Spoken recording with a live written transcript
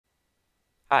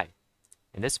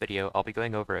In this video, I'll be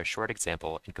going over a short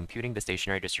example in computing the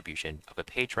stationary distribution of a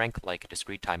PageRank-like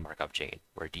discrete time Markov chain,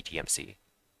 or DTMC.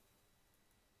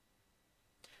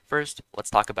 First, let's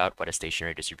talk about what a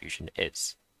stationary distribution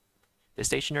is. The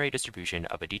stationary distribution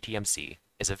of a DTMC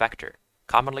is a vector,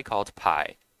 commonly called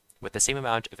pi, with the same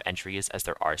amount of entries as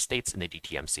there are states in the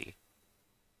DTMC.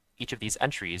 Each of these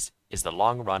entries is the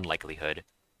long-run likelihood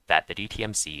that the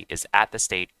DTMC is at the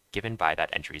state given by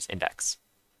that entry's index.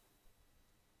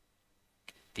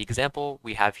 The example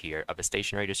we have here of a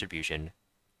stationary distribution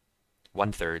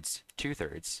 1/3,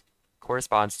 2/3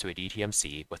 corresponds to a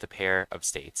DTMC with a pair of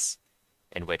states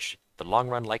in which the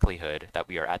long-run likelihood that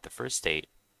we are at the first state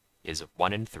is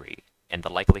 1 in 3, and the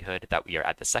likelihood that we are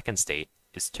at the second state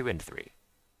is 2 in 3.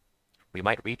 We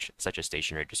might reach such a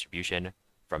stationary distribution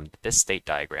from this state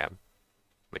diagram,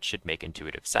 which should make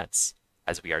intuitive sense,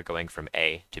 as we are going from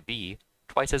A to B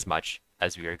twice as much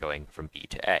as we are going from B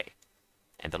to A.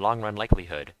 And the long-run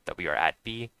likelihood that we are at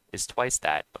B is twice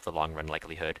that of the long-run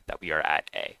likelihood that we are at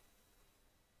A.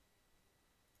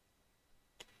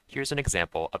 Here's an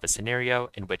example of a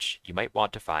scenario in which you might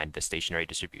want to find the stationary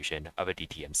distribution of a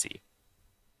DTMC.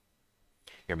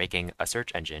 You're making a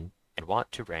search engine and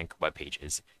want to rank web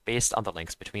pages based on the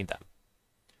links between them.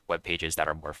 Web pages that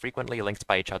are more frequently linked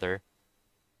by each other,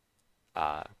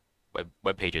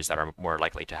 web pages that are more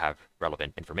likely to have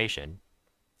relevant information,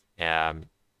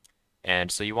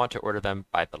 and so you want to order them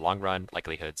by the long-run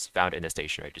likelihoods found in the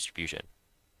stationary distribution.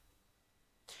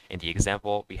 In the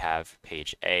example, we have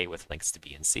page A with links to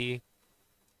B and C,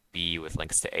 B with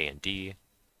links to A and D,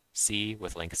 C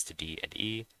with links to D and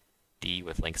E, D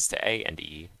with links to A and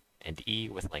E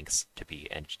with links to B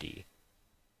and D.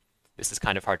 This is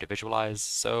kind of hard to visualize,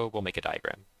 so we'll make a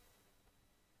diagram.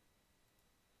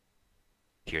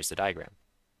 Here's the diagram.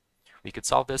 We could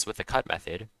solve this with the cut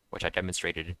method, which I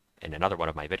demonstrated in another one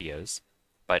of my videos,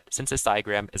 but since this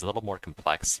diagram is a little more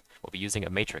complex, we'll be using a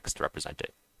matrix to represent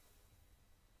it.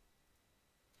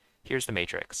 Here's the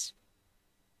matrix.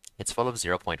 It's full of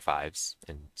 0.5s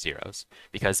and zeros,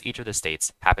 because each of the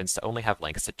states happens to only have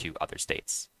links to 2 other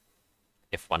states.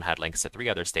 If one had links to 3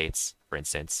 other states, for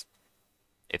instance,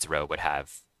 its row would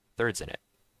have thirds in it.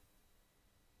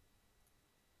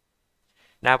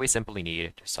 Now we simply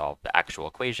need to solve the actual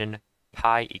equation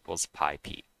pi equals pi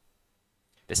p.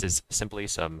 This is simply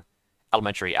some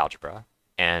elementary algebra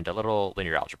and a little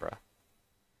linear algebra.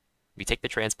 We take the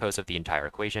transpose of the entire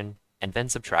equation and then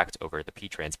subtract over the pi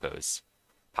transpose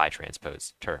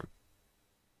term.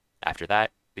 After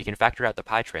that, we can factor out the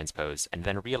pi transpose and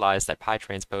then realize that pi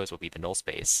transpose will be the null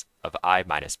space of I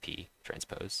minus p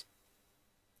transpose,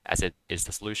 as it is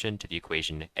the solution to the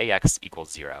equation ax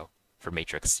equals 0 for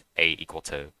matrix A equal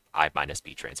to I minus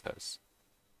b transpose.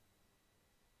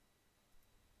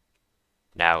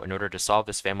 Now, in order to solve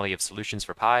this family of solutions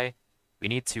for pi, we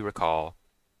need to recall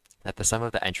that the sum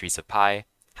of the entries of pi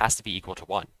has to be equal to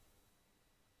 1.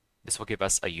 This will give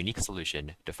us a unique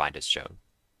solution defined as shown.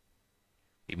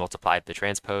 We multiplied the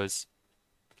transpose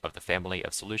of the family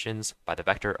of solutions by the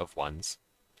vector of 1s,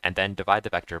 and then divide the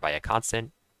vector by a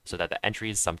constant so that the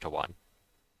entries sum to 1.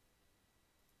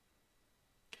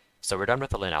 So we're done with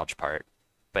the lin algebra part,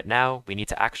 but now we need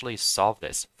to actually solve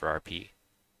this for our p.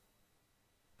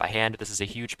 By hand, this is a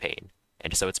huge pain,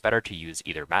 and so it's better to use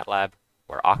either MATLAB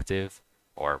or Octave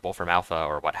or Wolfram Alpha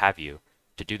or what have you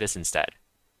to do this instead.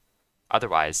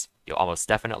 Otherwise, you'll almost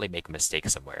definitely make a mistake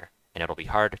somewhere, and it'll be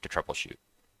hard to troubleshoot.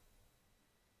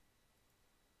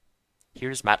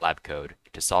 Here's MATLAB code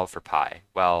to solve for pi.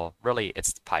 Well, really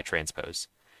it's pi transpose,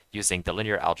 using the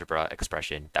linear algebra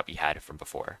expression that we had from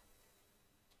before.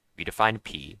 We define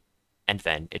p, and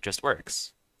then it just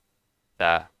works.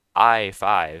 The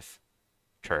I5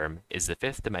 term is the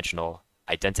 5th dimensional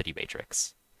identity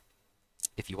matrix.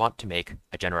 If you want to make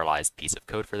a generalized piece of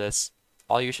code for this,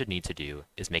 all you should need to do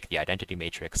is make the identity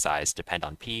matrix size depend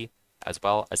on p, as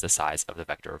well as the size of the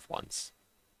vector of 1s.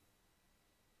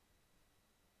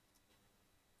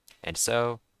 And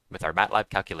so, with our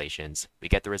MATLAB calculations, we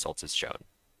get the results as shown.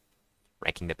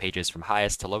 Ranking the pages from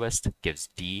highest to lowest gives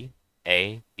D,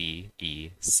 A, B,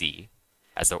 E, C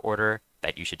as the order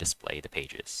that you should display the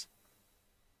pages.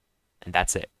 And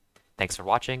that's it. Thanks for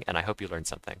watching, and I hope you learned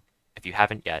something. If you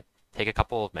haven't yet, take a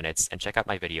couple of minutes and check out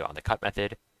my video on the cut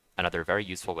method, another very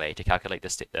useful way to calculate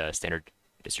the standard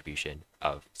distribution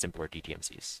of simpler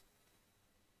DTMCs.